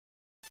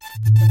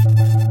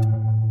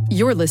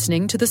You're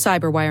listening to the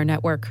Cyberwire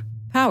Network,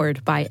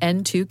 powered by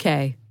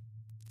N2K.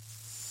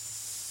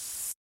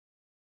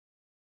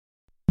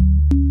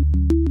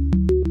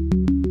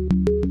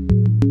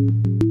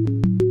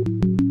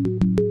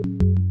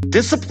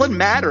 Discipline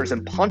matters,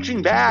 and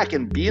punching back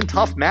and being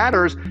tough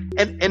matters.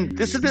 And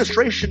this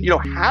administration,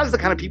 has the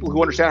kind of people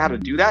who understand how to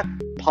do that.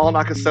 Paul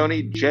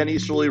Nakasone, Jen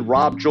Easterly,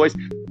 Rob Joyce,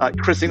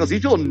 Chris Ingles.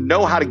 These people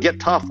know how to get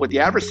tough with the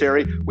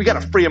adversary. We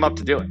got to free them up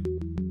to do it.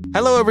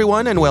 Hello,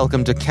 everyone, and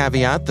welcome to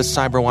Caveat, the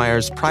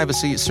Cyberwire's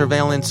privacy,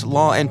 surveillance,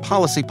 law, and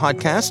policy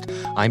podcast.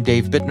 I'm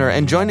Dave Bittner,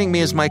 and joining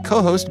me is my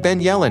co-host, Ben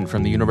Yellen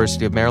from the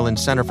University of Maryland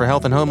Center for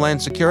Health and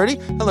Homeland Security.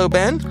 Hello,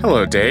 Ben.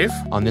 Hello, Dave.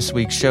 On this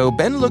week's show,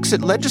 Ben looks at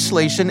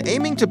legislation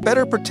aiming to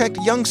better protect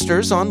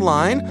youngsters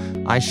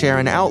online. I share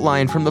an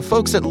outline from the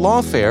folks at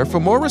Lawfare for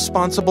more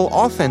responsible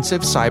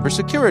offensive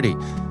cybersecurity.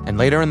 And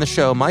later in the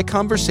show, my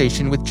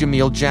conversation with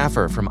Jamil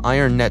Jaffer from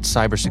IronNet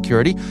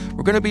Cybersecurity.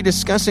 We're going to be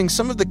discussing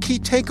some of the key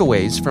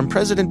takeaways from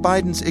President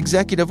Biden's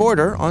executive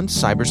order on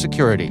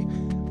cybersecurity.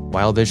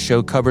 While this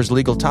show covers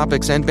legal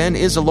topics and Ben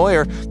is a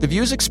lawyer, the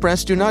views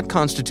expressed do not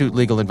constitute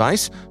legal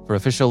advice. For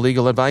official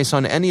legal advice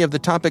on any of the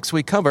topics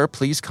we cover,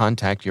 please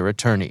contact your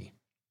attorney.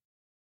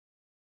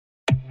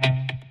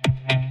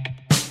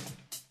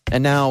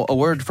 And now, a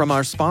word from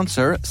our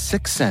sponsor,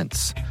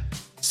 Syxsense.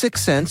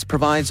 Syxsense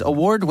provides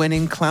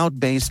award-winning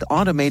cloud-based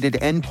automated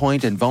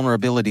endpoint and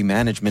vulnerability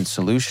management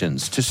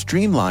solutions to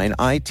streamline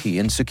IT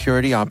and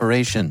security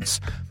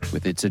operations.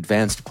 With its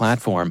advanced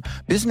platform,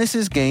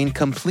 businesses gain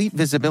complete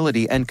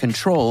visibility and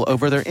control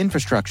over their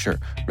infrastructure,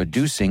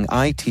 reducing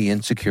IT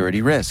and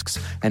security risks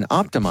and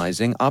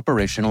optimizing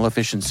operational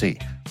efficiency.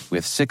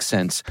 With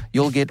Syxsense,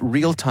 you'll get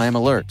real-time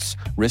alerts,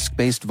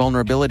 risk-based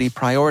vulnerability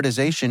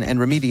prioritization and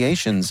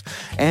remediations,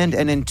 and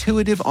an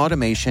intuitive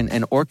automation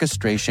and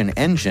orchestration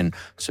engine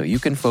so you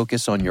can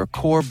focus on your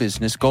core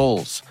business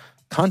goals,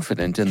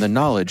 confident in the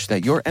knowledge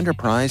that your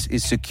enterprise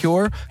is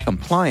secure,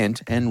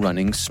 compliant, and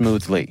running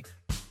smoothly.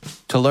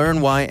 To learn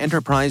why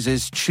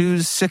enterprises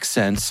choose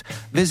Syxsense,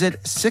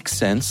 visit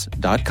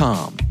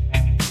syxsense.com.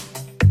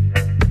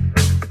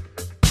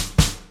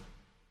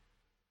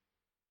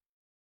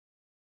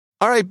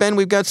 All right, Ben,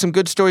 we've got some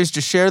good stories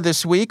to share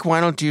this week.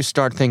 Why don't you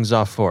start things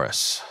off for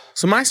us?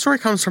 So my story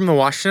comes from the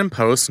Washington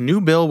Post. New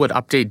bill would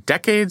update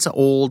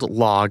decades-old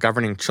law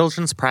governing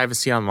children's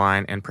privacy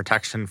online and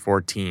protection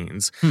for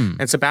teens.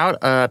 It's about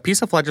a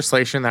piece of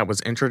legislation that was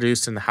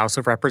introduced in the House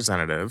of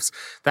Representatives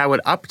that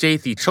would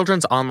update the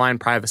Children's Online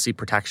Privacy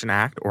Protection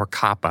Act, or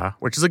COPPA,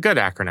 which is a good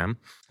acronym,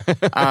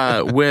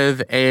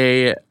 with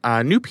a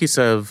new piece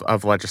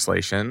of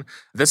legislation.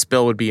 This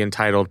bill would be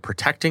entitled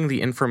Protecting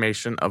the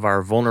Information of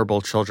Our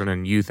Vulnerable Children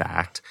and Youth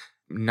Act.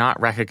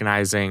 Not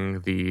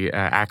recognizing the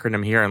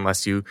acronym here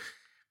unless you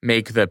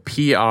make the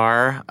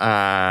PR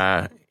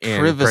in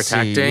Privacy.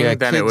 protecting,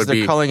 then it would be...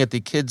 They're calling it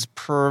the Kids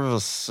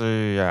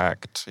Privacy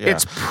Act. Yeah.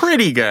 It's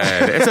pretty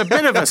good. It's a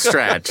bit of a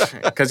stretch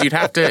because you'd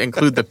have to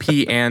include the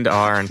P and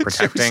R in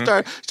protecting.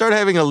 Start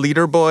having a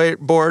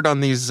leaderboard on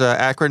these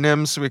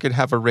acronyms so we could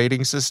have a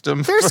rating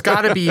system. There's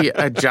got to be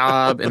a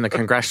job in the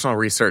Congressional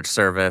Research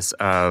Service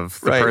of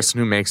the person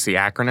who makes the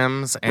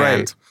acronyms.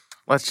 And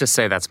let's just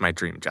say that's my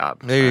dream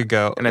job. There you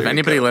go. And if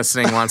anybody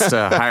listening wants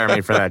to hire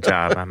me for that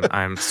job,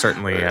 I'm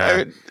certainly...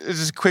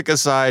 Just a quick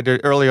aside,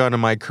 early on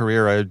in my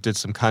career, I did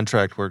some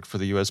contract work for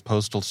the U.S.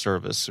 Postal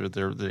Service.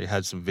 They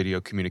had some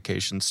video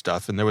communication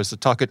stuff. And there was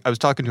I was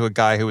talking to a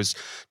guy who was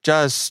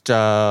just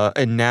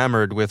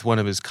enamored with one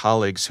of his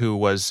colleagues who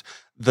was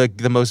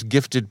the most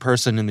gifted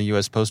person in the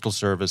U.S. Postal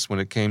Service when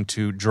it came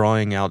to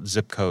drawing out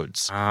zip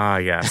codes. Ah,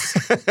 yes.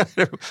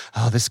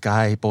 Oh, this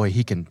guy, boy,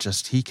 he can...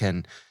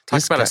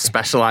 Talk about a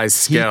specialized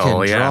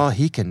skill,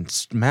 He can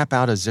map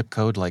out a zip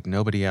code like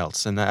nobody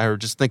else. And I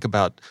just think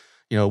about,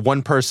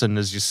 one person,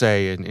 as you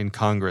say, in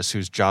Congress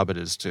whose job it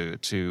is to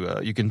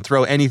you can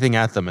throw anything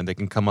at them and they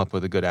can come up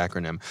with a good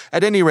acronym.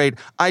 At any rate,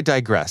 I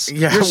digress.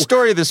 Yeah. Your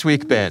story this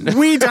week, Ben.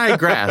 We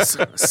digress.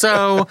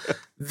 So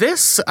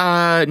this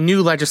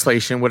new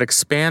legislation would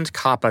expand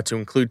COPPA to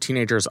include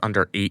teenagers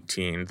under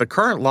 18. The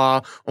current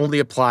law only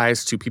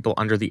applies to people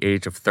under the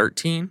age of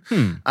 13.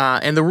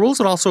 And the rules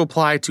would also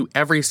apply to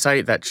every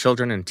site that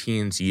children and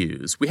teens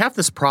use. We have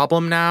this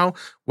problem now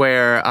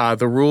where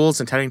the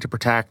rules intending to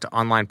protect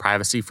online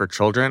privacy for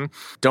children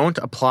don't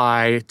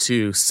apply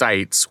to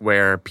sites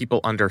where people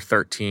under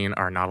 13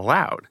 are not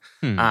allowed.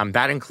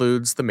 That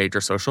includes the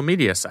major social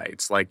media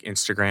sites like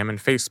Instagram and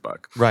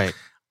Facebook. Right.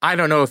 I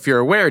don't know if you're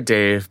aware,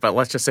 Dave, but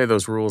let's just say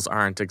those rules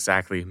aren't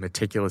exactly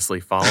meticulously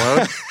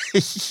followed.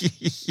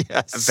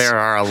 Yes. There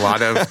are a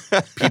lot of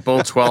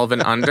people 12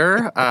 and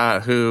under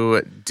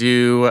who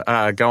do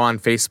go on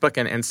Facebook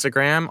and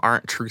Instagram,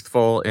 aren't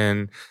truthful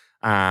in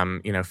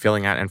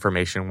filling out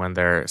information when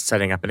they're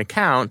setting up an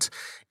account.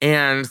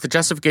 And the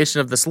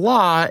justification of this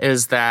law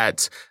is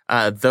that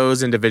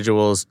those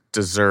individuals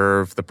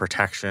deserve the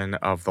protection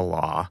of the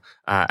law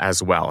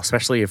as well,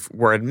 especially if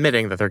we're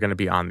admitting that they're going to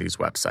be on these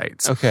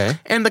websites. Okay.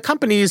 And the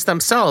companies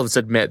themselves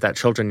admit that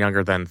children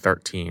younger than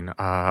 13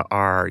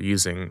 are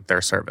using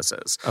their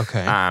services.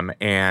 Okay.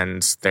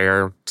 And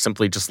they're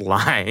simply just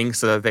lying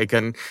so that they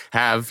can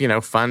have,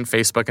 fun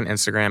Facebook and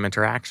Instagram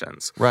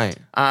interactions. Right.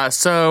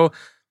 So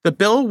the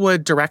bill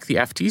would direct the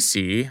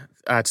FTC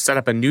to set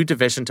up a new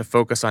division to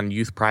focus on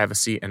youth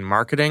privacy and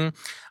marketing,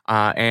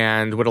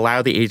 and would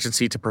allow the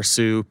agency to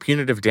pursue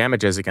punitive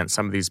damages against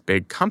some of these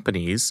big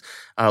companies,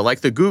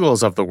 like the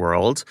Googles of the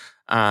world,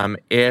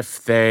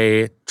 if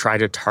they try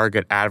to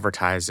target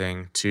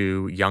advertising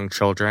to young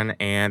children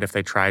and if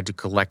they try to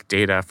collect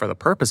data for the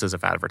purposes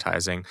of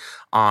advertising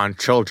on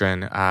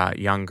children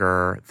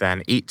younger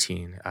than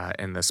 18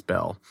 in this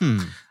bill.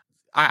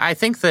 I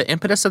think the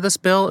impetus of this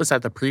bill is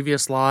that the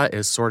previous law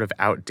is sort of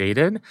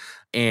outdated,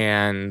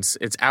 and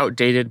it's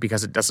outdated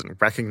because it doesn't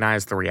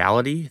recognize the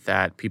reality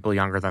that people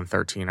younger than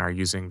 13 are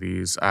using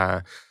these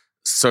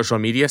social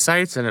media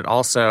sites, and it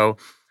also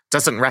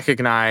doesn't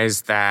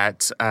recognize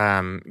that,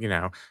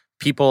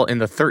 people in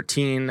the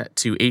 13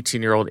 to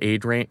 18-year-old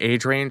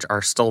age range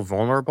are still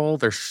vulnerable.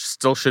 There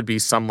still should be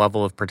some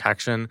level of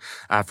protection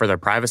for their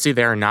privacy.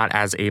 They are not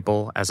as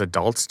able as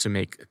adults to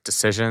make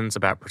decisions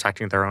about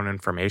protecting their own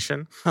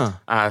information.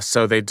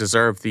 So they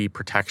deserve the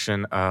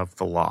protection of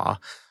the law.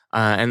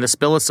 And this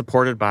bill is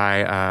supported by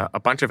a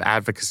bunch of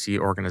advocacy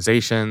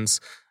organizations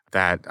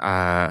that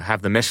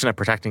have the mission of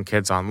protecting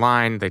kids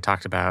online. They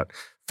talked about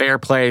Fair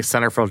Play,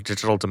 Center for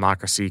Digital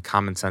Democracy,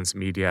 Common Sense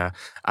Media,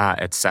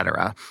 et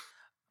cetera.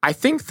 I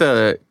think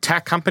the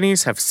tech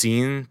companies have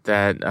seen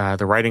that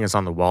the writing is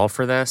on the wall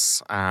for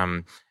this.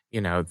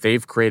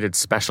 They've created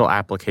special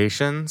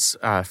applications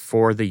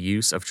for the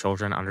use of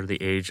children under the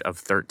age of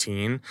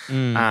 13,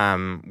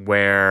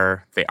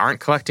 where they aren't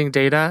collecting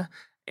data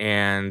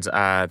and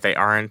they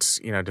aren't,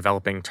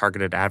 developing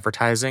targeted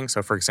advertising.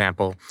 So, for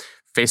example,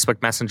 Facebook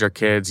Messenger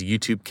Kids,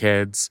 YouTube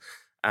Kids,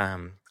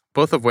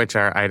 both of which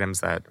are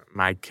items that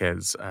my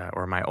kids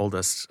or my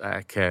oldest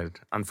kid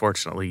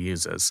unfortunately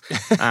uses.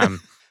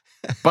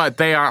 But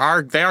they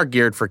are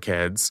geared for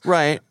kids.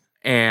 Right.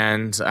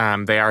 And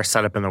they are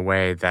set up in a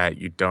way that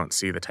you don't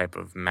see the type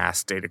of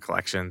mass data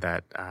collection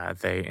that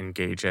they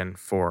engage in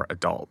for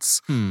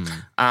adults.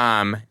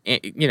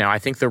 I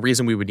think the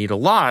reason we would need a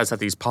law is that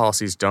these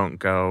policies don't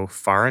go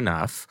far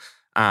enough.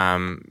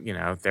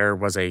 There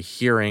was a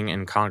hearing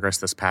in Congress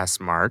this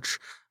past March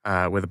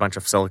with a bunch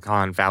of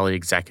Silicon Valley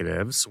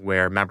executives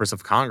where members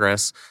of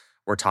Congress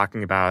were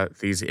talking about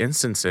these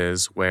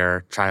instances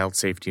where child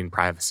safety and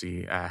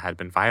privacy had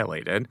been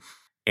violated.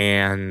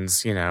 And,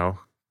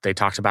 they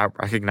talked about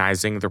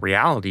recognizing the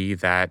reality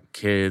that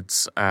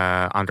kids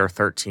under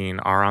 13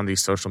 are on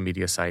these social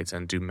media sites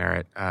and do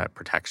merit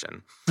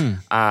protection.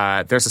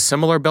 There's a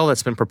similar bill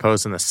that's been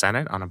proposed in the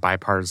Senate on a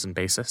bipartisan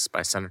basis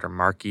by Senator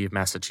Markey of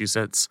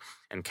Massachusetts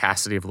and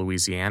Cassidy of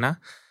Louisiana.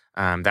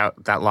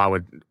 That law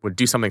would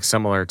do something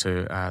similar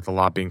to the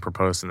law being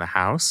proposed in the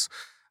House.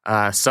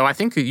 So I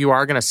think that you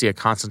are going to see a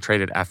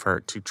concentrated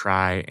effort to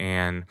try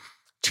and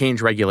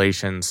change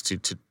regulations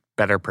to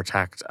better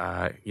protect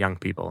young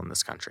people in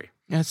this country.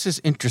 Yeah, it's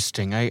just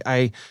interesting.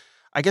 I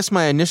guess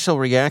my initial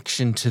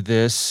reaction to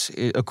this,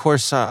 of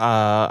course,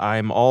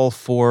 I'm all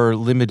for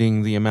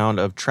limiting the amount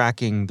of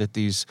tracking that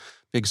these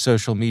big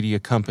social media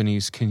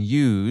companies can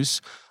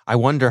use. I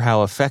wonder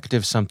how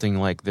effective something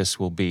like this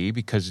will be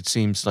because it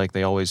seems like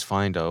they always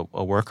find a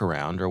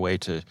workaround or a way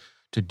to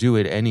do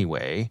it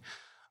anyway.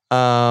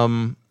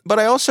 But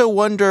I also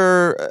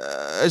wonder,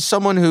 as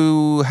someone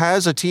who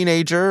has a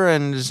teenager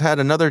and has had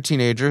another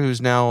teenager who's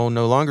now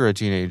no longer a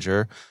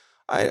teenager,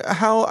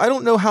 I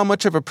don't know how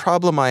much of a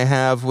problem I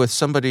have with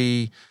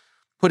somebody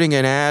putting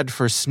an ad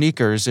for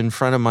sneakers in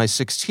front of my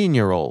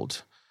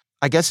 16-year-old.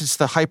 I guess it's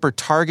the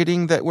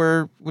hyper-targeting that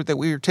we're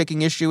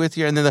taking issue with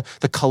here, and then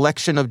the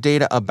collection of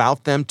data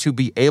about them to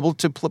be able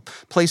to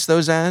place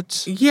those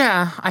ads.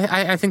 Yeah,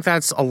 I think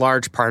that's a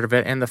large part of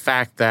it, and the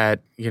fact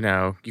that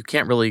you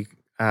can't really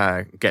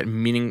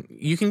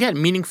you can get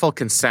meaningful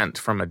consent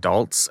from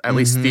adults, at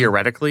least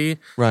theoretically,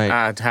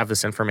 right, to have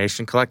this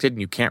information collected.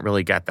 And you can't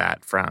really get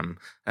that from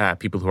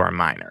people who are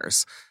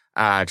minors,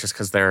 just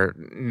because they're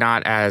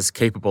not as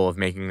capable of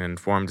making an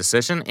informed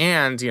decision.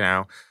 And,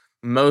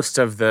 most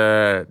of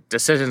the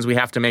decisions we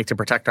have to make to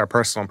protect our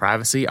personal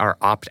privacy are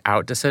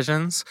opt-out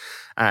decisions,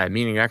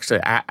 meaning you actually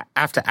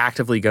have to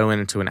actively go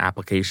into an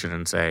application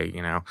and say,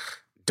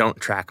 don't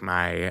track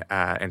my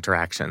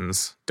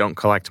interactions, don't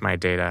collect my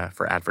data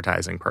for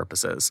advertising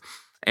purposes.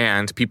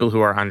 And people who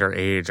are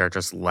underage are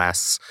just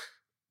less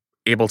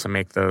able to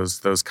make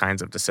those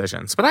kinds of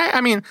decisions. But I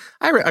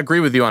agree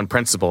with you on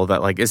principle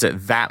that, is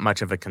it that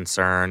much of a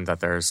concern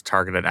that there's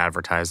targeted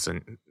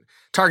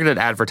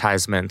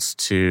advertisements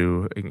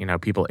to,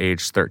 people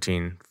aged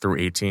 13 through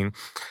 18?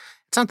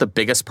 It's not the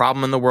biggest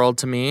problem in the world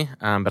to me,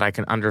 but I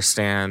can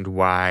understand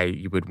why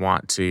you would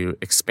want to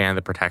expand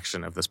the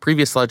protection of this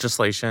previous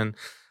legislation.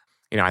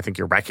 I think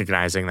you're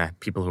recognizing that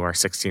people who are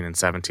 16 and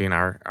 17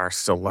 are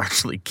still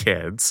largely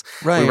kids.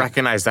 Right. We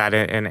recognize that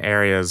in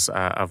areas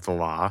of the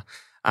law.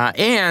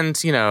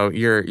 And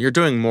you're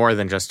doing more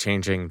than just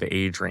changing the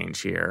age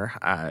range here.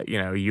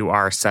 You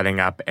are setting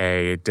up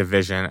a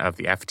division of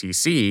the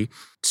FTC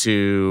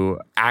to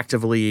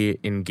actively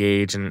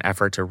engage in an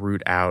effort to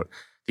root out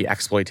the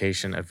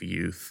exploitation of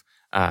youth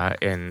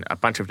in a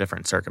bunch of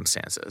different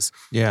circumstances.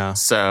 Yeah.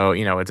 So,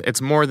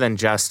 it's more than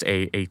just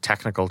a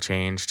technical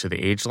change to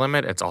the age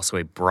limit. It's also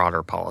a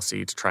broader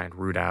policy to try and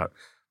root out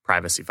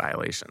privacy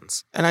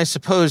violations. And I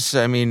suppose,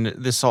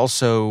 this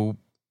also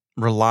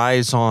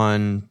relies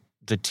on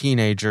the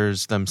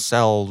teenagers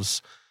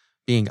themselves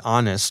being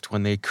honest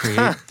when they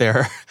create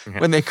their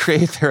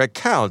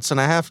accounts.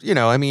 And I have,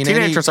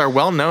 teenagers are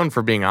well known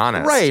for being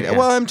honest. Right. Yeah.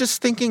 Well, I'm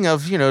just thinking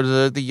of,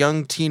 the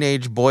young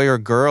teenage boy or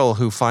girl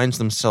who finds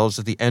themselves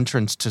at the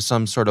entrance to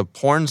some sort of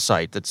porn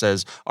site that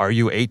says, "Are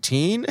you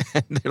 18?"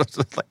 And they're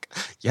like,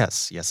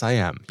 yes, I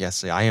am.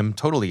 Yes, I am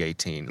totally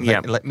 18.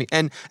 Let me,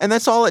 and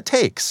that's all it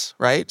takes,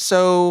 right?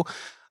 So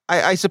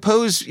I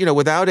suppose,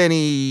 without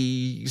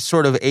any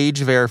sort of age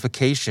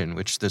verification,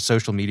 which the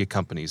social media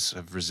companies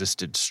have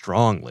resisted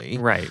strongly.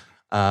 Right.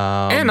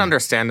 And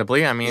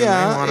understandably, they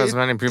want as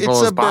many people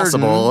as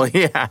possible.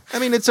 Yeah.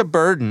 It's a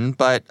burden,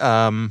 but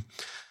I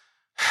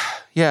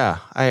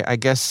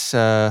guess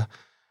I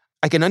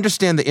can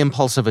understand the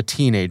impulse of a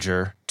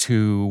teenager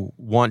to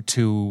want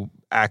to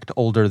act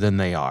older than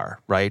they are,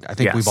 right? I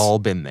think we've all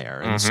been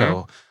there. And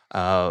so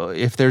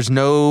if there's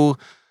no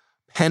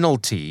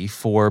penalty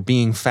for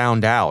being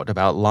found out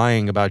about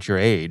lying about your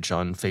age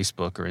on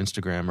Facebook or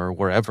Instagram or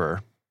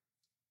wherever,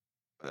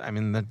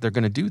 they're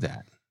going to do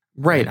that.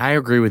 Right. I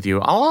agree with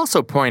you. I'll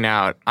also point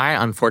out, I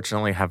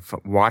unfortunately have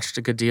watched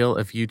a good deal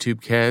of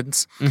YouTube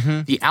Kids.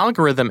 Mm-hmm. The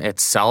algorithm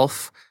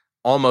itself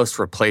almost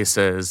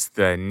replaces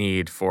the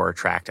need for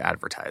tracked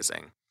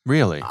advertising.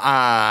 Really?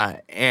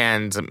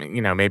 And,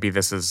 maybe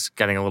this is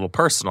getting a little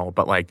personal,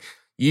 but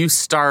you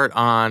start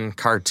on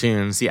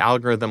cartoons, the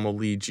algorithm will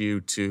lead you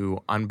to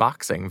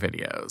unboxing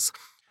videos.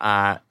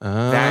 That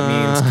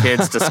means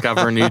kids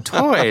discover new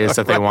toys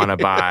that they want to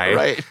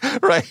buy.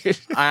 Right.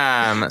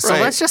 So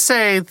let's just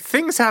say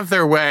things have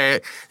their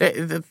way.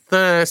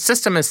 The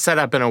system is set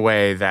up in a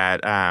way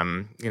that,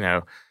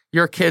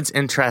 your kid's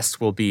interest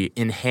will be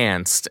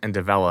enhanced and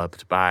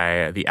developed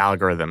by the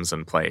algorithms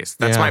in place.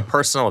 That's my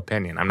personal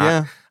opinion. I'm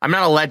not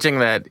alleging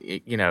that,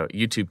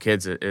 YouTube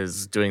Kids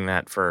is doing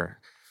that for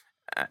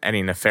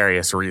any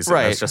nefarious reason.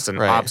 Right, it's just an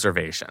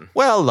observation.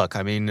 Well, look,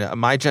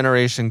 my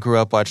generation grew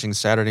up watching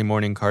Saturday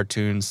morning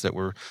cartoons that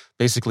were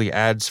basically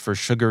ads for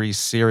sugary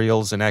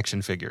cereals and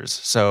action figures.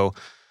 So,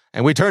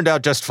 and we turned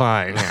out just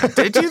fine. Yeah.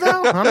 Did you,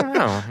 though? I don't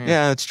know.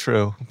 Yeah, that's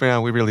true. Yeah,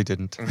 we really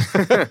didn't.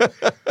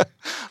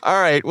 All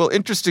right. Well,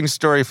 interesting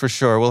story for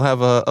sure. We'll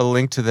have a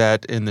link to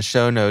that in the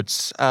show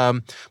notes.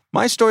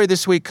 My story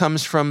this week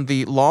comes from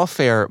the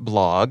Lawfare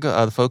blog,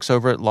 the folks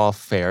over at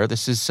Lawfare.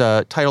 This is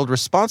titled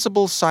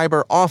Responsible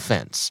Cyber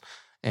Offense,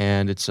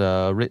 and it's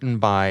written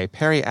by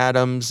Perry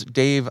Adams,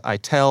 Dave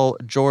Eitel,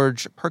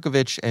 George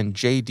Perkovich, and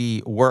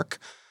J.D. Work.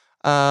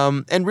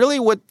 And really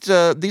what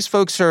these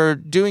folks are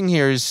doing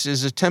here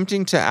is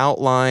attempting to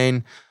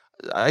outline,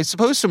 I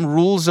suppose, some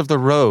rules of the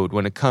road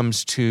when it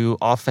comes to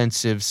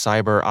offensive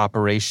cyber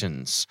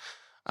operations,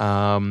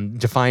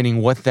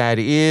 defining what that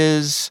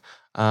is,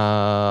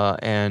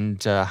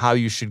 and how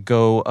you should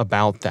go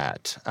about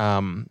that.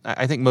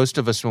 I think most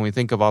of us, when we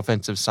think of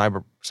offensive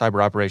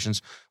cyber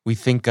operations, we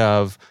think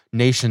of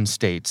nation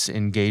states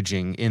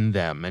engaging in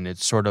them, and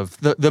it's sort of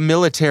the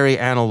military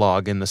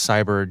analog in the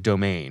cyber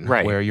domain,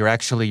 where you're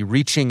actually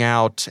reaching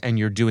out and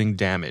you're doing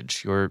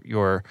damage.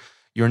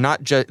 You're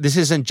not just. This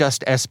isn't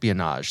just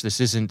espionage. This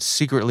isn't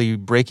secretly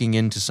breaking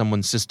into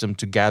someone's system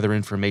to gather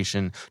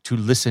information, to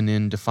listen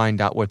in, to find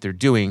out what they're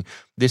doing.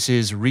 This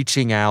is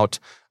reaching out,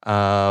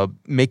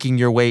 making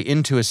your way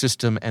into a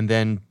system and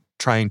then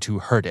trying to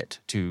hurt it,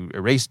 to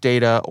erase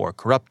data or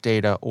corrupt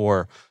data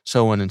or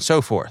so on and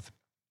so forth.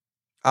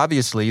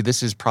 Obviously,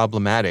 this is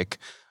problematic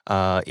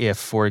if,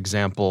 for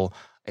example,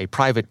 a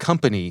private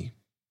company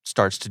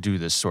starts to do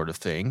this sort of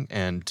thing,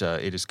 and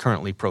it is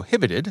currently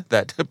prohibited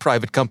that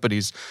private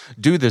companies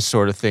do this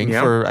sort of thing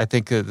for, I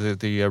think,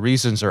 the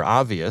reasons are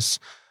obvious.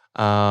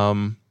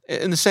 In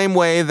the same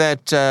way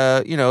that,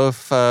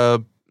 if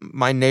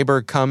my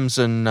neighbor comes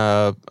and,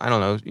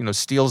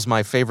 steals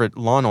my favorite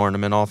lawn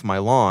ornament off my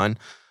lawn,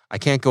 I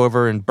can't go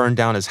over and burn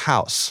down his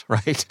house,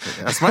 right?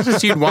 As much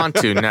as you'd want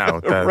to, no.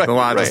 The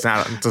law does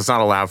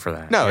not allow for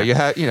that. No, you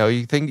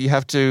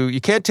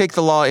can't take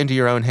the law into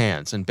your own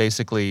hands, and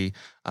basically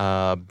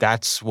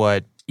that's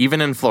what...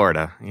 Even in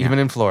Florida. Yeah. Even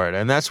in Florida.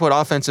 And that's what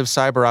offensive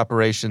cyber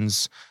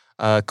operations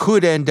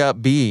could end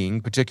up being,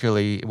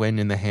 particularly when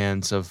in the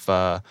hands of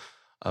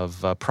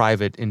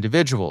private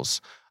individuals.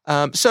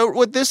 So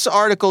what this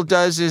article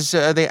does is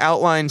they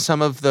outline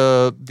some of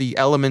the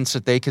elements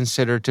that they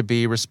consider to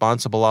be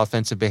responsible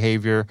offensive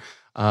behavior.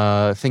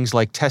 things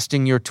like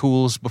testing your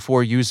tools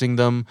before using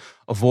them,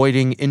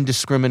 avoiding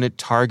indiscriminate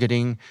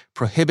targeting,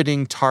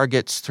 prohibiting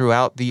targets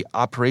throughout the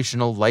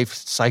operational life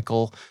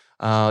cycle,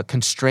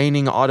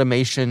 constraining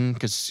automation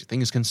because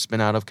things can spin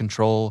out of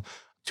control,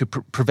 to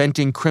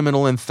preventing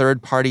criminal and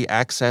third-party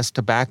access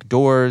to back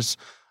doors,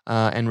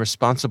 and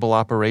responsible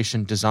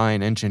operation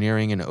design,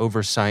 engineering, and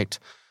oversight.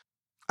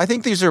 I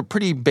think these are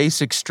pretty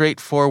basic,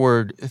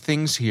 straightforward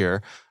things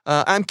here.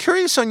 I'm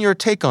curious on your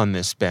take on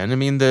this, Ben. I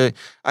mean,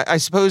 I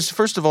suppose,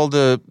 first of all,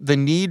 the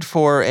need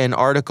for an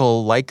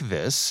article like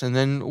this, and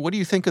then what do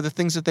you think of the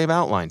things that they've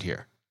outlined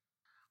here?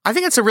 I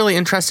think it's a really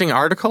interesting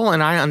article,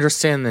 and I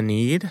understand the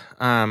need.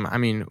 I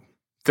mean,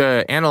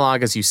 the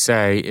analog, as you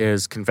say,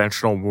 is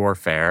conventional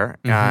warfare,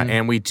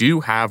 and we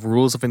do have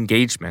rules of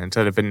engagement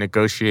that have been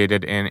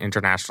negotiated in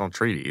international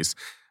treaties.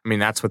 I mean,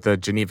 that's what the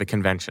Geneva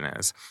Convention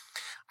is.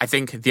 I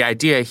think the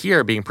idea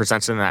here being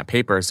presented in that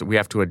paper is that we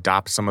have to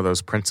adopt some of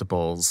those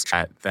principles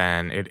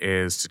than it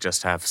is to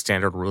just have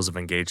standard rules of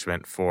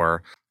engagement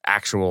for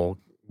actual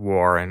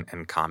war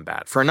and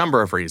combat for a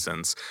number of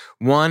reasons.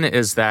 One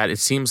is that it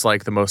seems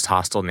like the most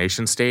hostile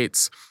nation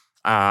states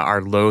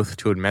are loath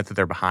to admit that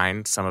they're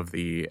behind some of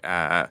the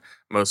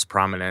most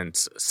prominent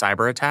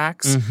cyber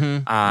attacks,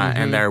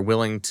 and they're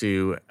willing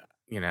to,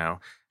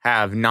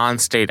 have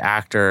non-state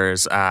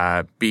actors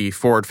be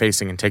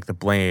forward-facing and take the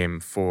blame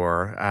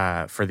for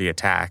the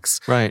attacks.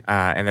 Right.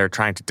 And they're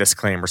trying to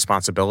disclaim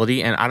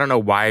responsibility. And I don't know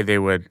why they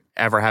would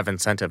ever have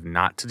incentive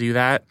not to do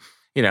that.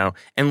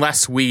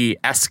 Unless we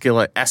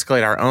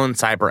escalate our own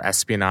cyber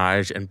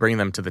espionage and bring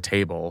them to the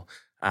table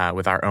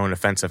with our own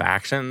offensive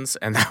actions.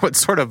 And that would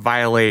sort of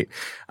violate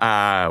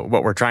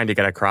what we're trying to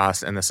get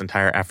across in this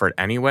entire effort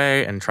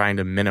anyway, and trying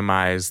to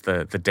minimize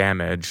the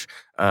damage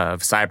of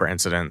cyber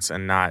incidents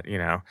and not,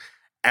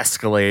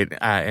 escalate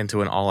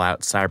into an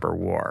all-out cyber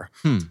war.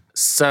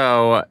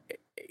 So,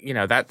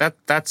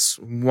 that's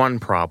one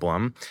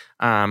problem.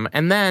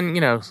 And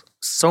then,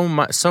 so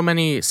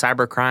many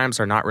cyber crimes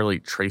are not really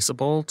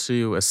traceable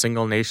to a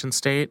single nation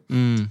state.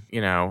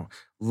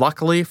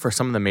 Luckily for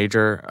some of the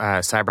major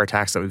cyber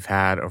attacks that we've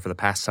had over the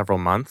past several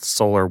months,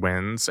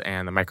 SolarWinds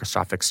and the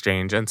Microsoft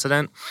Exchange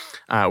incident,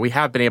 we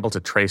have been able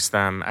to trace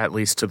them at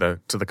least to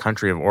the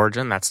country of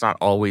origin. That's not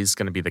always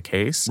going to be the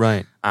case.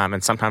 Right.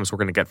 And sometimes we're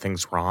going to get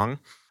things wrong.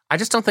 I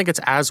just don't think it's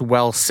as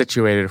well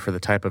situated for the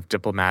type of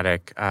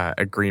diplomatic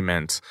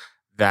agreement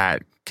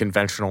that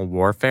conventional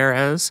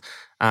warfare is.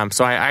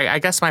 So I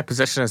guess my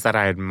position is that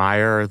I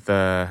admire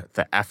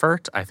the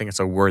effort. I think it's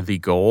a worthy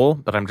goal,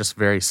 but I'm just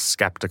very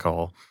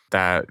skeptical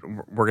that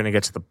we're going to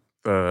get to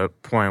the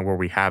point where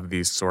we have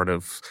these sort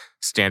of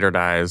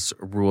standardized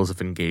rules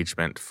of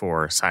engagement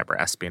for cyber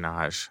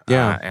espionage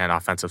and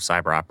offensive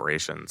cyber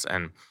operations.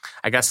 And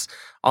I guess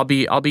I'll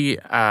be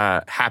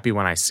happy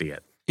when I see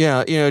it.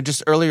 Yeah,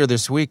 just earlier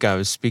this week, I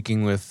was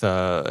speaking with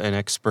an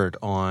expert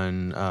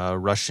on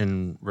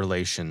Russian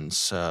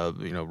relations,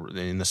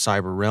 in the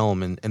cyber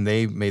realm, and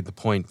they made the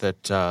point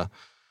that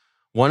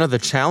one of the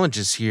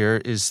challenges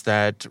here is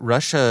that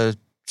Russia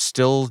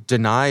still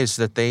denies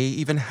that they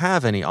even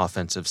have any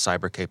offensive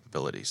cyber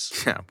capabilities.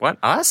 Yeah, what,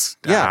 us?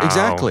 Yeah,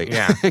 exactly.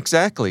 Yeah.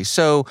 Exactly.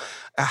 So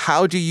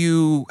how do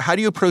you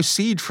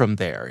proceed from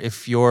there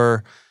if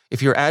your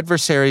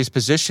adversary's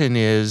position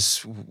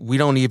is we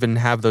don't even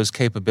have those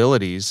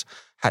capabilities,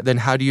 then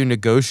how do you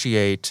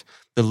negotiate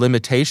the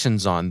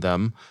limitations on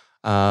them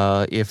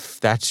if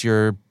that's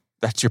your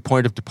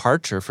point of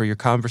departure for your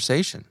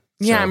conversation?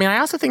 Yeah, So- I mean, I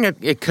also think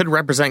it could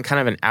represent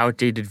kind of an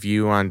outdated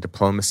view on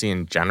diplomacy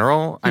in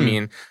general. I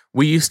mean,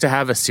 we used to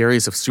have a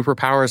series of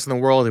superpowers in the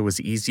world. It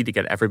was easy to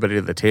get everybody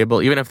to the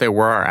table, even if they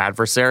were our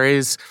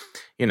adversaries.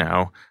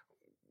 There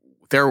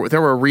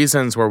were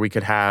reasons where we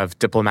could have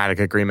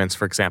diplomatic agreements,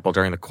 for example,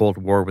 during the Cold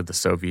War with the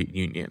Soviet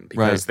Union,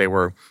 because they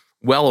were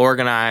well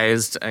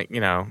organized.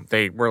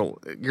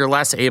 You're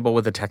less able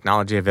with the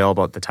technology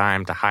available at the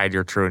time to hide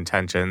your true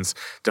intentions,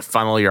 to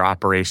funnel your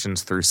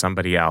operations through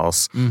somebody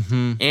else,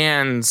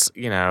 and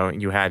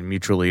you had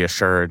mutually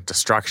assured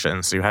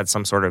destruction. So you had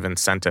some sort of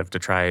incentive to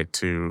try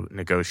to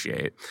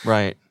negotiate.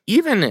 Right.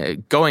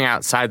 Even going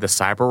outside the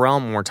cyber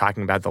realm, when we're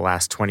talking about the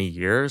last 20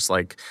 years,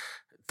 like,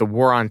 the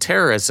war on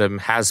terrorism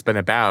has been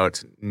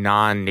about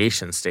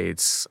non-nation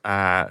states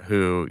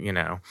who,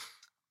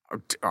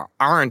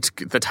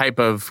 aren't the type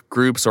of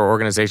groups or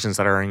organizations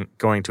that are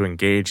going to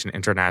engage in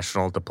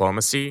international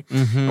diplomacy.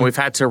 And we've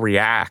had to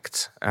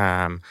react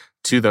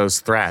to those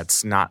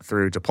threats, not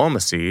through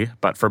diplomacy,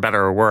 but for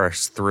better or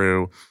worse,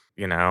 through,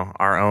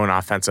 our own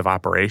offensive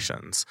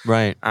operations.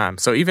 Right.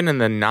 So even in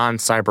the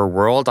non-cyber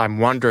world, I'm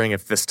wondering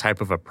if this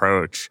type of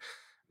approach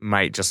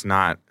might just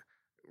not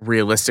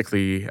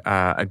realistically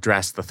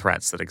address the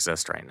threats that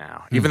exist right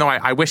now. Even though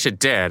I wish it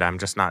did, I'm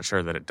just not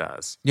sure that it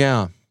does.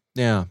 Yeah.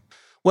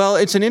 Well,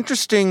 it's an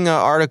interesting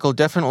article,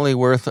 definitely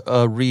worth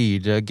a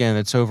read. Again,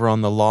 it's over on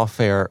the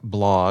Lawfare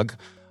blog.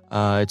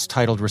 It's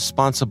titled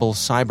Responsible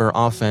Cyber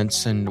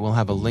Offense, and we'll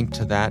have a link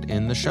to that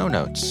in the show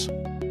notes.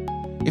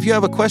 If you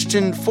have a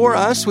question for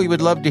us, we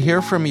would love to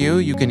hear from you.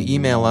 You can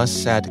email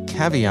us at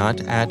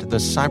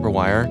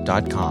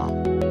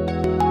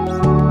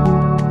caveat@thecyberwire.com.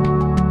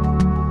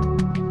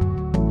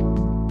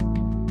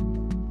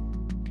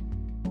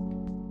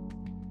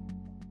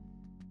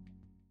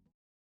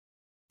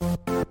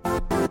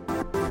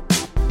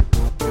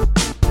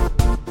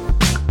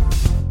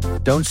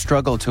 Don't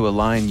struggle to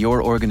align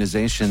your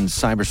organization's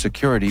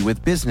cybersecurity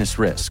with business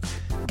risk.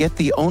 Get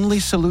the only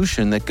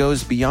solution that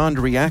goes beyond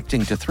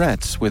reacting to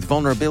threats with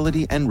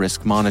vulnerability and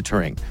risk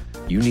monitoring.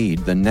 You need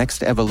the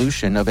next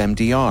evolution of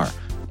MDR,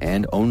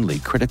 and only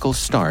Critical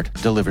Start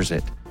delivers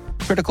it.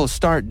 Critical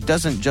Start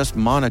doesn't just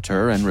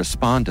monitor and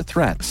respond to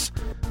threats.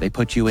 They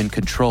put you in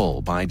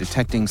control by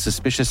detecting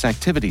suspicious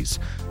activities,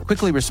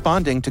 quickly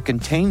responding to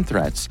contain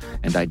threats,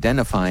 and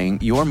identifying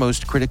your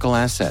most critical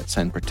assets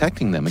and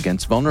protecting them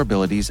against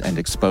vulnerabilities and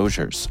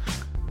exposures.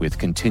 With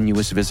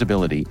continuous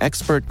visibility,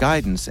 expert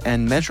guidance,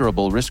 and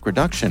measurable risk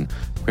reduction,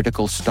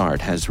 Critical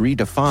Start has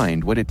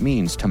redefined what it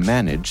means to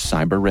manage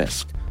cyber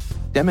risk.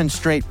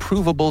 Demonstrate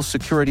provable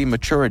security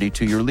maturity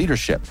to your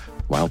leadership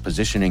while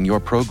positioning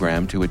your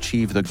program to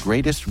achieve the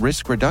greatest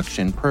risk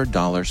reduction per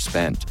dollar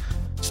spent.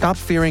 Stop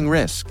fearing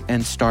risk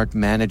and start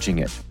managing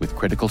it with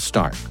Critical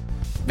Start.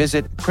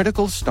 Visit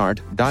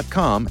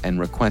criticalstart.com and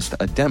request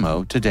a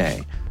demo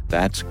today.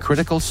 That's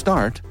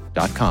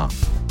criticalstart.com.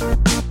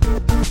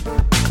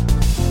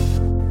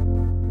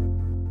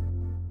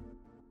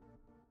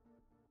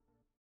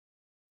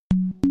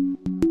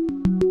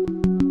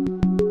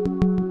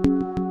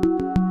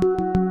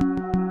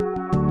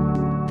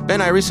 Ben,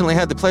 I recently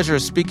had the pleasure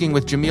of speaking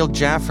with Jamil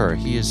Jaffer.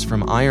 He is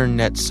from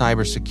IronNet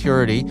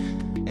Cybersecurity,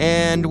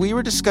 and we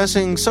were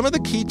discussing some of the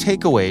key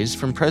takeaways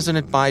from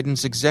President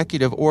Biden's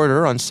executive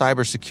order on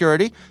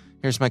cybersecurity.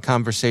 Here's my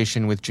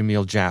conversation with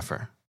Jamil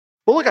Jaffer.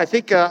 Well, look, I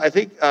think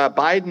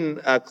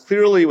Biden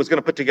clearly was going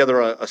to put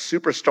together a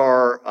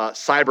superstar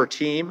cyber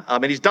team,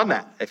 and he's done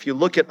that. If you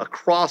look at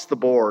across the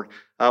board,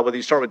 whether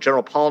you start with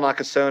General Paul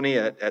Nakasone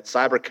at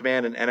Cyber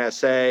Command and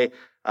NSA,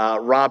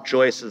 Rob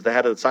Joyce is the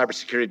head of the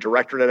cybersecurity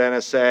directorate at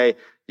NSA.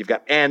 You've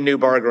got Ann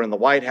Neuberger in the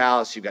White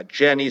House. You've got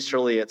Jen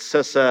Easterly at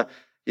CISA.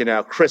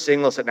 Chris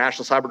Inglis at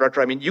National Cyber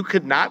Director. I mean, you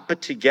could not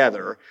put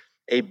together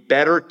a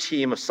better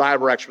team of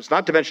cyber experts,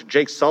 not to mention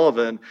Jake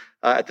Sullivan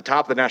at the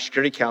top of the National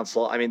Security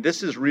Council. I mean,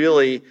 this is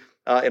really,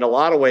 in a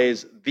lot of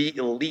ways, the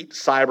elite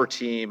cyber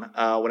team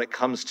when it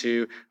comes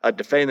to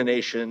defending the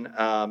nation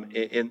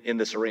in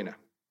this arena.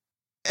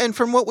 And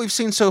from what we've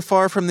seen so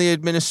far from the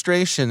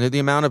administration, the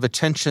amount of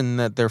attention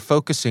that they're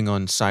focusing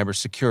on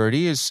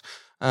cybersecurity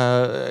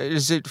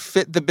does it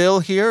fit the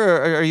bill here?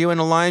 Or are you in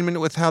alignment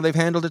with how they've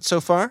handled it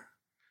so far?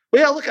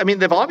 Well, yeah, look, I mean,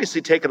 they've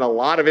obviously taken a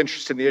lot of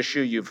interest in the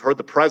issue. You've heard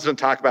the president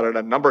talk about it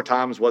a number of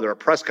times, whether at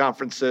press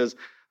conferences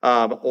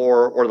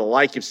or the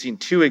like. You've seen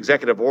 2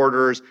 executive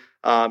orders.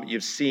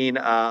 You've seen,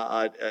 like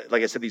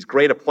I said, these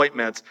great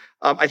appointments.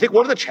 I think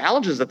one of the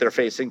challenges that they're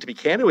facing, to be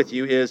candid with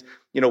you, is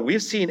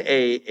we've seen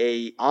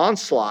a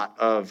onslaught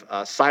of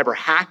cyber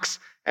hacks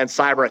and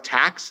cyber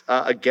attacks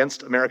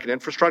against American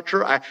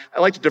infrastructure. I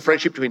like to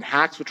differentiate between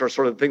hacks, which are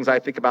sort of the things I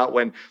think about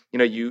when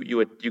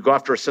you go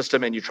after a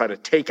system and you try to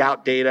take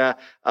out data,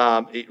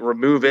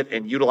 remove it,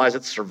 and utilize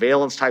it,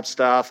 surveillance type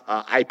stuff,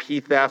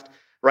 IP theft,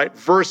 right?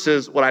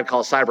 Versus what I'd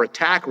call cyber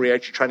attack, where you're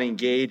actually trying to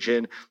engage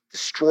in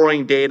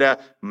destroying data,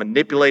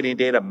 manipulating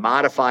data,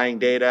 modifying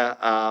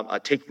data,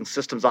 taking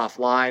systems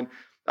offline.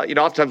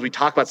 Oftentimes we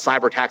talk about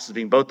cyber attacks as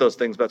being both those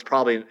things, but it's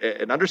probably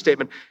an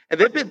understatement. And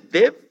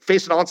they've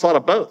faced an onslaught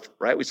of both,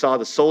 right? We saw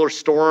the Solar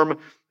Storm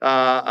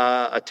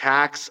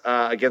attacks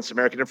against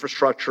American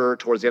infrastructure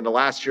towards the end of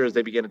last year as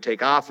they began to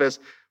take office.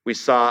 We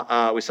saw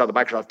the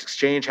Microsoft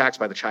Exchange hacks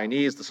by the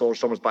Chinese. The Solar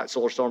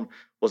Storm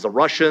was the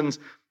Russians.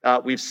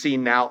 We've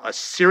seen now a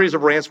series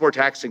of ransomware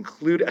attacks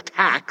include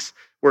attacks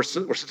where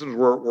systems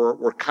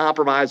were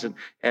compromised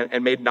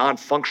and made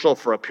non-functional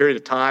for a period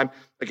of time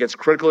against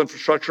critical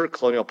infrastructure,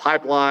 Colonial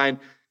Pipeline,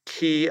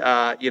 key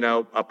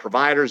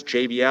providers,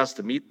 JBS,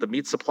 the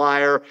meat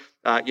supplier,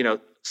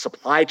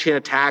 supply chain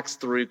attacks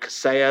through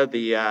Kaseya,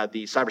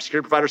 the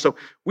cybersecurity provider. So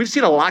we've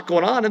seen a lot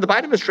going on, and the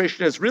Biden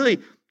administration has really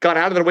gone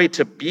out of their way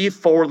to be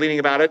forward-leaning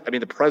about it. I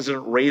mean, the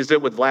president raised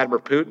it with Vladimir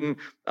Putin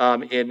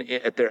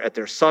at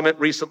their summit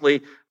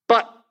recently.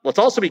 But let's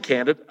also be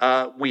candid.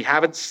 We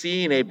haven't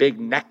seen a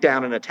big neck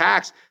down in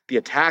attacks. The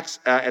attacks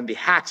and the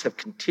hacks have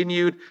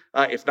continued,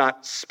 if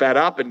not sped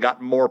up and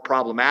gotten more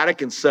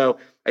problematic. And so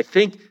I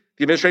think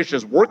the administration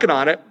is working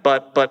on it,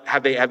 but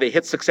have they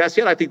hit success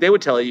yet? I think they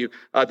would tell you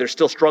they're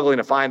still struggling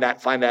to find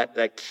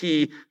that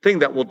key thing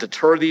that will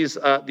deter these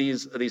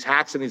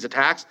hacks and these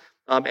attacks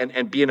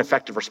and be an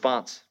effective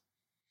response.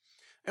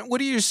 And what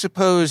do you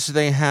suppose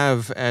they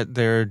have at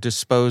their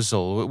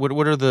disposal?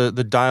 What are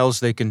the dials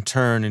they can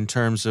turn in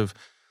terms of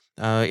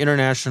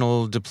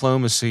international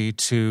diplomacy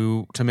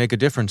to make a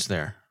difference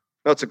there?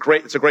 No, it's a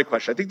great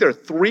question. I think there are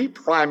 3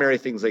 primary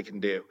things they can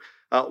do.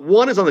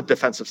 One is on the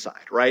defensive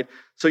side, right?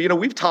 So,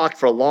 we've talked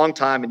for a long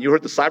time, and you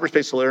heard the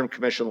Cyberspace Solarium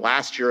Commission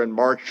last year in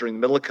March during the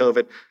middle of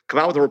COVID come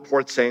out with a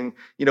report saying,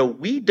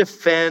 we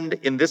defend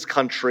in this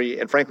country,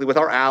 and frankly with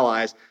our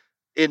allies,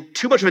 in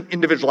too much of an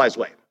individualized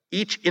way.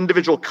 Each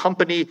individual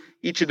company,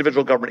 each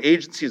individual government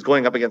agency is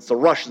going up against the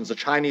Russians, the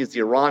Chinese, the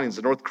Iranians,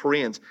 the North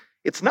Koreans.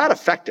 It's not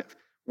effective.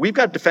 We've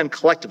got to defend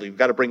collectively. We've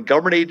got to bring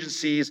government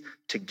agencies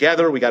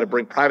together. We got to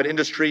bring private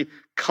industry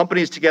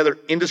companies together,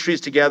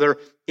 industries together,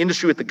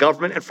 industry with the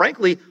government, and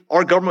frankly,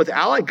 our government with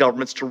allied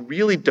governments to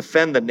really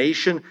defend the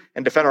nation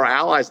and defend our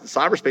allies in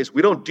cyberspace.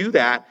 We don't do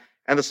that.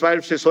 And the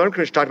Cyberspace Solarium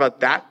Commission talked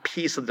about that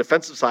piece of the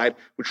defensive side,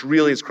 which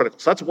really is critical.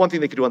 So that's one thing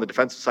they could do on the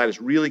defensive side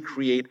is really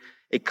create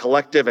a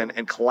collective and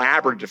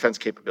collaborative defense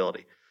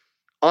capability.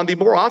 On the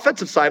more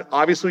offensive side,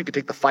 obviously, we could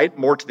take the fight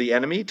more to the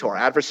enemy, to our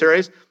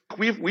adversaries.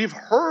 We've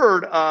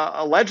heard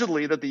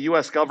allegedly that the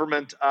U.S.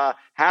 government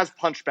has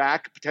punched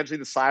back, potentially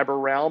in the cyber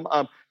realm,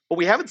 but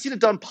we haven't seen it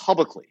done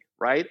publicly,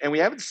 right? And we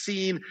haven't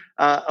seen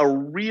a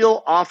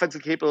real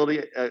offensive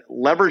capability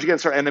leverage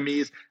against our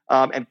enemies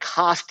and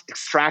cost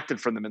extracted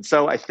from them. And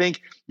so I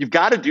think you've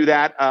got to do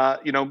that,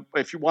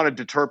 if you want to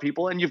deter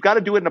people, and you've got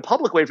to do it in a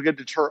public way if you're going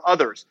to deter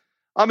others.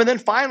 And then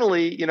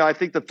finally, I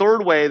think the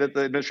third way that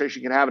the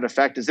administration can have an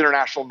effect is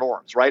international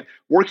norms, right?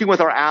 Working with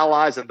our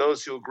allies and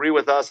those who agree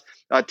with us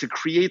to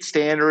create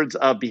standards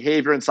of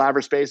behavior in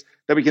cyberspace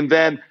that we can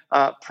then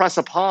press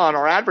upon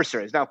our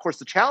adversaries. Now, of course,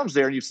 the challenge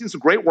there, and you've seen some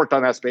great work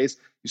on that space.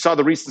 You saw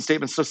the recent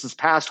statements just this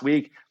past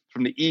week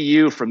from the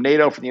EU, from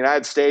NATO, from the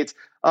United States.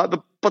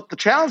 But the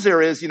challenge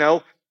there is,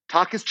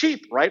 talk is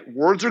cheap, right?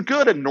 Words are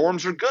good and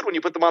norms are good when you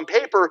put them on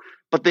paper,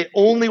 but they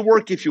only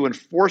work if you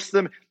enforce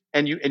them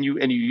and you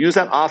use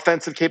that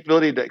offensive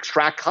capability to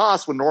extract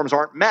costs when norms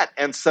aren't met.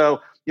 And so,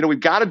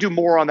 we've got to do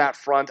more on that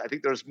front. I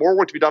think there's more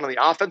work to be done on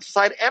the offensive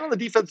side and on the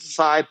defensive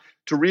side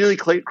to really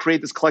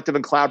create this collective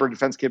and collaborative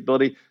defense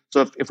capability.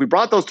 So if we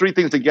brought those three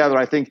things together,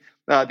 I think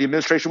the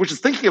administration, which is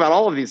thinking about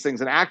all of these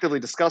things and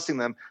actively discussing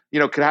them,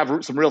 could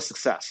have some real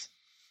success.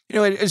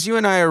 As you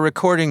and I are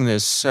recording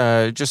this,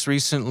 just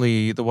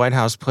recently the White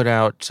House put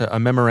out a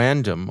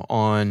memorandum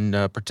on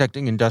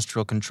protecting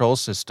industrial control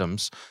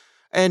systems.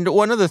 And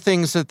one of the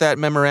things that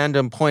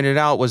memorandum pointed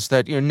out was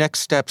that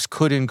next steps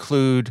could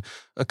include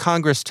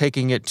Congress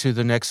taking it to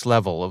the next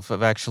level of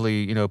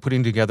actually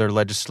putting together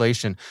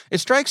legislation. It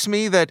strikes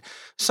me that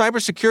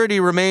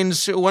cybersecurity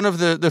remains one of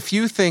the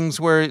few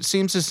things where it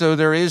seems as though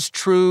there is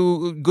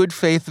true good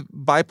faith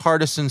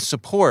bipartisan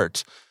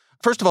support.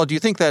 First of all, do you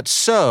think that's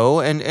so?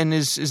 And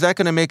is that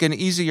going to make an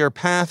easier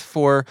path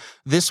for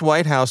this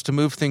White House to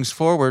move things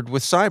forward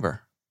with cyber?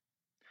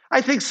 I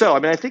think so.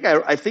 I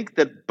think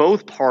that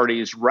both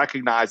parties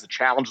recognize the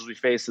challenges we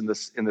face in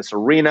this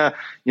arena.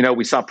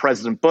 We saw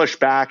President Bush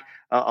back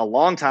a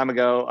long time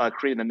ago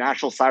creating the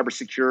National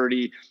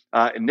Cybersecurity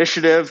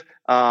Initiative,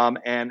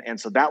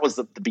 and so that was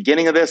the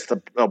beginning of this. The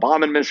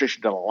Obama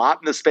administration did a lot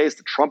in this space.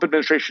 The Trump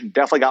administration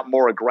definitely got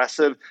more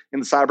aggressive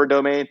in the cyber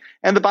domain,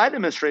 and the Biden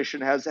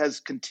administration has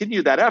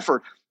continued that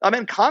effort.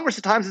 And Congress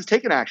at times has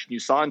taken action. You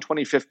saw in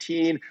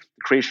 2015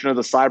 the creation of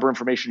the Cyber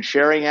Information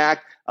Sharing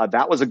Act.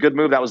 That was a good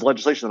move. That was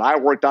legislation that I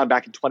worked on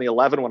back in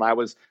 2011 when I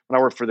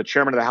worked for the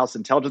chairman of the House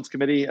Intelligence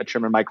Committee,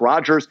 Chairman Mike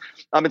Rogers.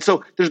 And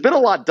so there's been a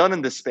lot done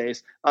in this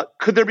space.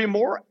 Could there be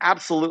more?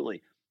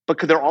 Absolutely. But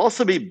could there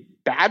also be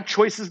bad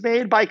choices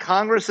made by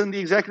Congress and the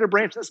executive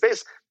branch in this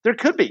space? There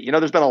could be.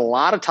 There's been a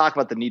lot of talk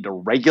about the need to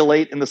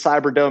regulate in the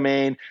cyber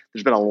domain.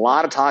 There's been a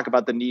lot of talk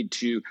about the need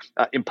to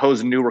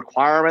impose new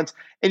requirements.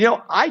 And,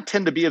 I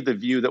tend to be of the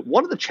view that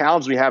one of the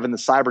challenges we have in the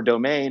cyber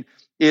domain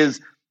is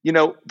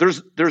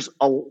there's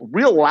a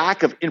real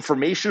lack of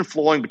information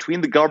flowing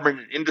between the government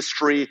and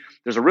industry.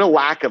 There's a real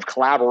lack of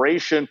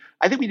collaboration.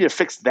 I think we need to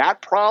fix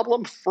that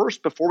problem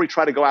first before we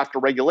try to go after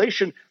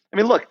regulation.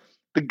 Look,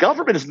 the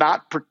government is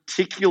not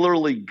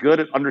particularly good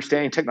at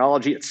understanding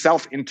technology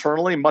itself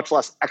internally, much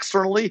less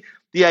externally.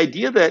 The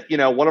idea that,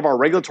 one of our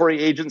regulatory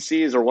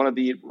agencies or one of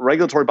the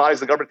regulatory bodies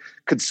of the government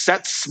could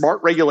set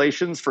smart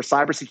regulations for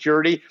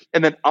cybersecurity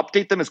and then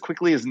update them as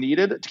quickly as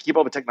needed to keep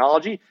up with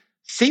technology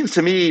seems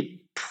to me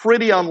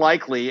pretty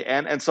unlikely.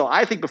 And so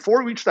I think before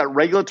we reach that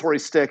regulatory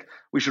stick,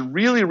 we should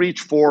really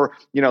reach for,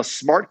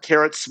 smart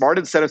carrots, smart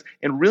incentives,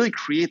 and really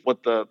create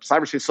what the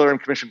Cyberspace Solarium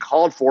Commission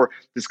called for,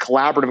 this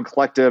collaborative and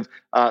collective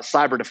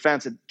cyber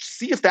defense, and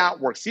see if that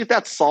works, see if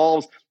that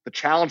solves the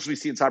challenges we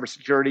see in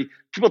cybersecurity.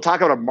 People talk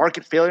about a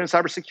market failure in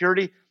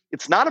cybersecurity.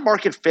 It's not a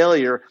market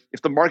failure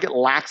if the market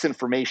lacks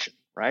information,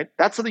 right?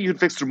 That's something you can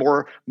fix through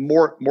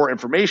more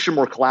information,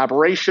 more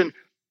collaboration.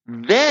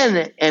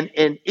 Then, and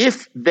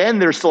if then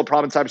there's still a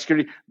problem in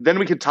cybersecurity, then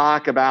we could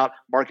talk about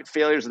market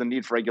failures and the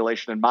need for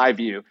regulation, in my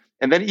view.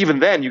 And then even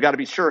then, you got to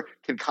be sure,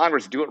 can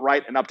Congress do it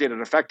right and update it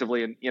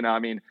effectively?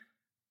 And,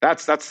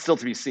 that's still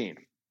to be seen.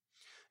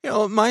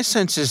 My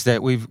sense is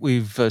that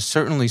we've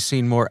certainly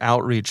seen more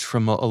outreach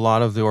from a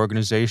lot of the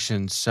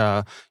organizations.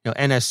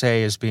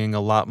 NSA as being a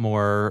lot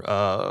more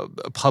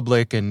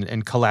public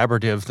and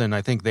collaborative than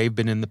I think they've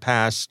been in the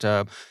past.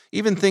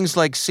 Even things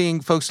like seeing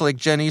folks like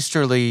Jen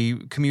Easterly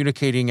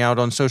communicating out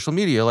on social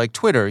media, like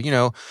Twitter.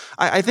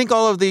 I think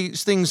all of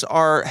these things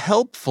are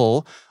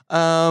helpful.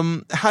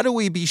 How do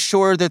we be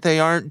sure that they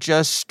aren't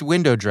just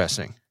window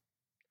dressing?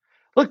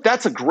 Look,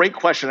 that's a great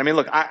question.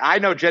 Look, I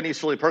know Jen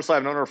Easterly personally.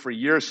 I've known her for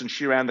years since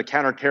she ran the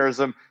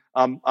counterterrorism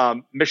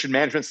Mission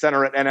Management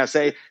Center at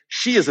NSA.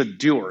 She is a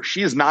doer.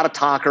 She is not a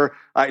talker.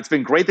 It's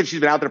been great that she's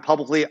been out there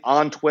publicly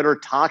on Twitter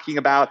talking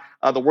about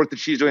the work that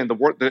she's doing,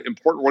 the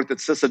important work that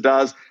CISA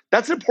does.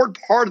 That's an important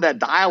part of that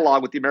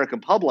dialogue with the American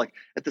public.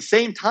 At the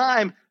same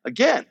time,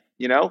 again,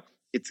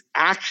 it's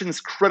actions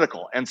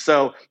critical. And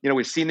so,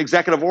 we've seen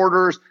executive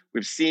orders.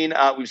 We've seen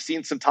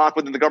some talk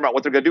within the government about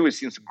what they're going to do. We've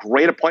seen some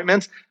great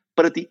appointments.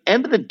 But at the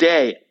end of the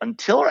day,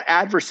 until our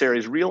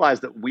adversaries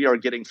realize that we are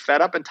getting fed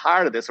up and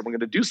tired of this and we're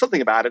going to do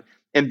something about it,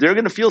 and they're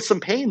going to feel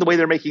some pain the way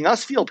they're making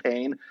us feel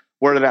pain,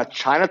 whether that's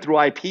China through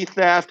IP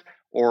theft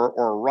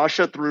or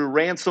Russia through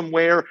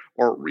ransomware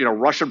or,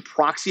 Russian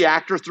proxy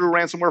actors through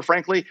ransomware,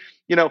 frankly,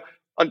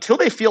 until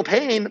they feel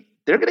pain,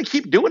 they're going to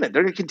keep doing it.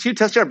 They're going to continue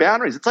testing our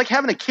boundaries. It's like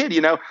having a kid,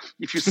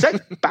 if you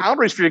set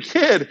boundaries for your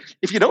kid,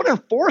 if you don't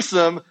enforce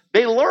them,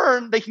 they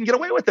learn they can get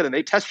away with it and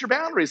they test your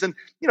boundaries. And,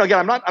 again,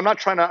 I'm not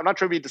trying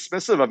to be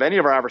dismissive of any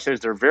of our adversaries.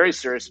 They're very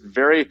serious,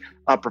 very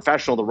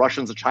professional, the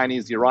Russians, the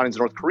Chinese, the Iranians, the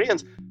North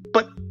Koreans,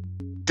 but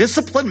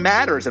discipline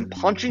matters and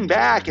punching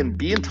back and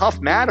being tough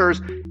matters.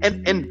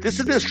 And this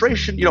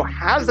administration,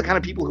 has the kind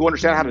of people who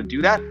understand how to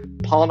do that.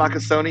 Paul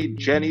Nakasone,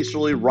 Jen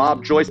Easterly,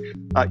 Rob Joyce,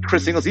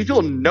 Chris Inglis. These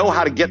people know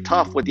how to get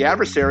tough with the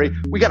adversary.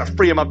 We got to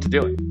free them up to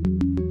do it.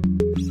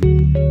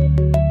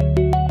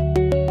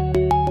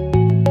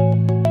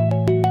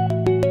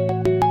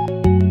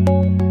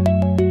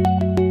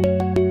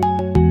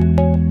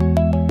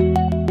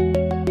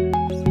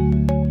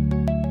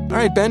 All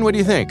right, Ben, what do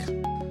you think?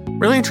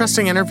 Really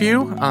interesting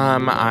interview.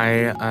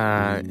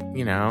 I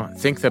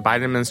think the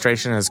Biden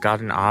administration has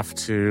gotten off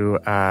to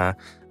a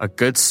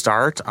good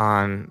start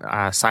on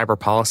cyber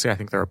policy. I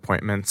think their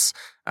appointments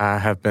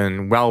have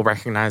been well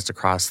recognized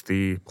across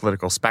the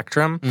political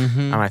spectrum.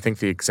 Mm-hmm. I think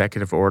the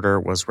executive order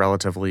was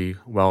relatively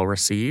well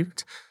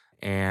received.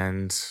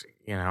 And,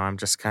 I'm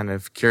just kind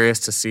of curious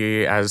to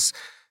see as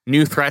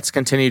new threats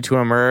continue to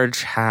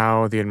emerge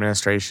how the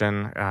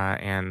administration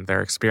and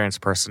their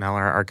experienced personnel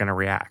are going to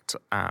react.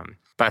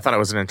 But I thought it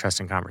was an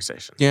interesting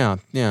conversation. Yeah,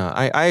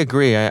 I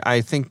agree. I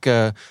think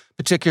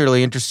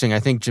particularly interesting, I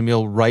think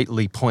Jamil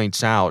rightly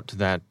points out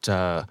that,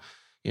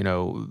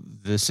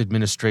 this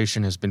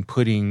administration has been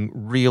putting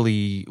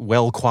really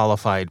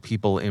well-qualified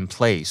people in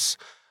place.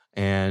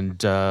 And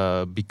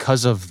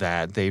because of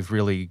that,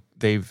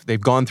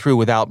 they've gone through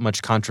without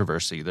much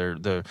controversy.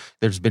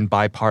 There's been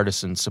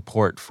bipartisan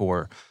support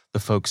for the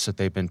folks that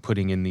they've been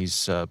putting in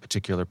these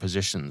particular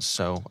positions.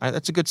 So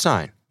that's a good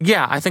sign.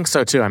 Yeah, I think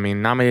so too. I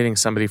mean, nominating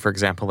somebody, for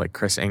example, like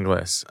Chris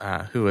Inglis,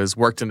 who has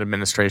worked in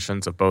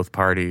administrations of both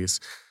parties,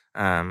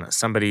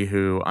 somebody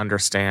who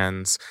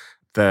understands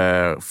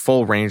the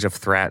full range of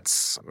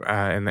threats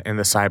in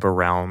the cyber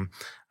realm,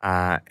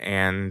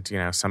 and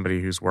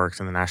somebody who's worked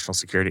in the National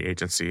Security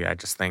Agency. I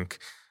just think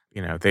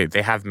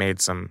they have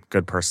made some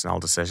good personnel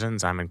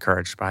decisions. I'm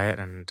encouraged by it,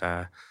 and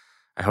I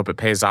hope it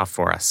pays off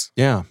for us.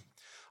 Yeah.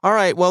 All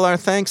right. Well, our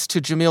thanks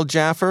to Jamil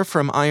Jaffer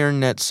from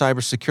IronNet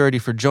Cybersecurity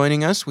for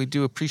joining us. We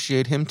do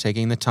appreciate him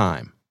taking the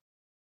time.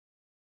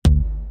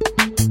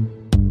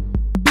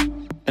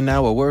 And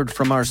now a word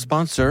from our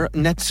sponsor,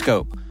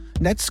 Netskope.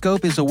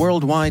 Netskope is a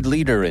worldwide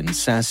leader in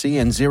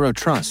SASE and Zero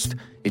Trust.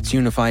 Its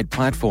unified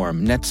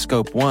platform,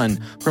 Netskope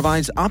One,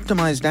 provides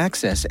optimized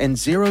access and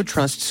Zero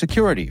Trust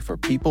security for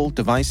people,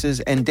 devices,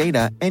 and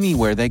data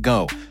anywhere they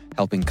go,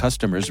 helping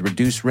customers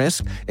reduce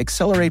risk,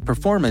 accelerate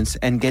performance,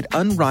 and get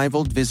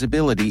unrivaled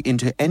visibility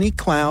into any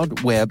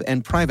cloud, web,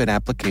 and private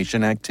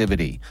application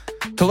activity.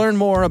 To learn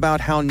more about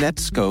how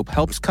Netskope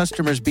helps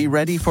customers be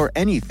ready for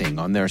anything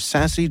on their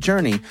SASE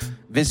journey,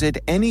 visit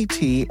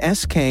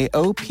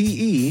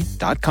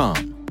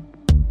netskope.com.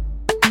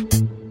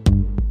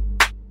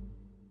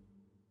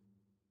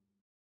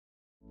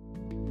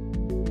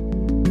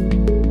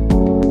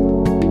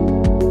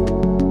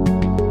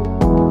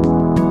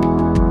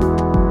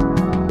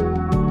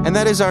 And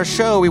that is our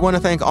show. We want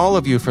to thank all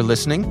of you for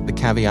listening. The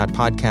Caveat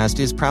podcast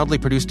is proudly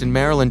produced in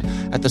Maryland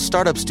at the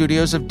startup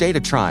studios of Data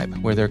Tribe,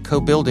 where they're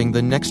co-building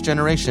the next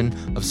generation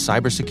of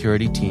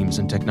cybersecurity teams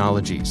and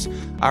technologies.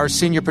 Our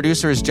senior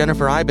producer is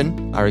Jennifer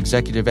Iben. Our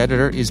executive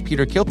editor is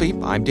Peter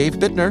Kilpie. I'm Dave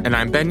Bittner. And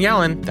I'm Ben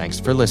Yellen. Thanks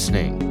for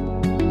listening.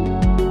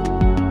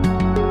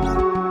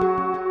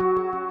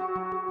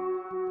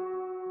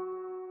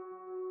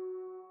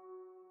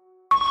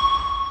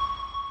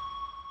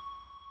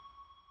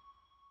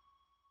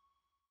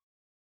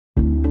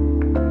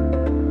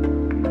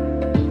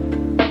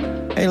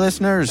 Hey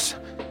listeners,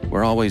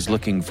 we're always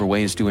looking for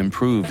ways to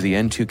improve the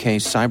N2K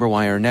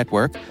CyberWire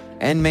network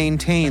and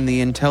maintain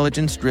the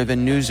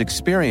intelligence-driven news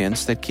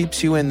experience that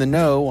keeps you in the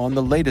know on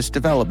the latest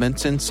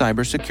developments in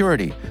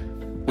cybersecurity.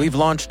 We've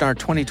launched our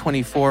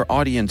 2024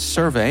 audience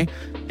survey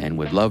and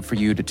would love for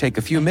you to take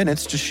a few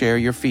minutes to share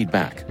your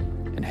feedback.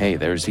 And hey,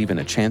 there's even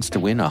a chance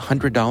to win a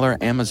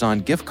 $100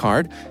 Amazon gift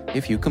card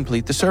if you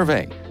complete the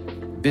survey.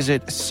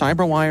 Visit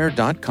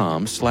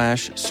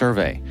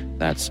cyberwire.com/survey.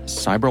 That's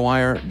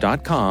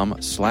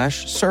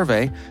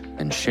cyberwire.com/survey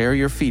and share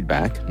your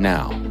feedback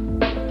now.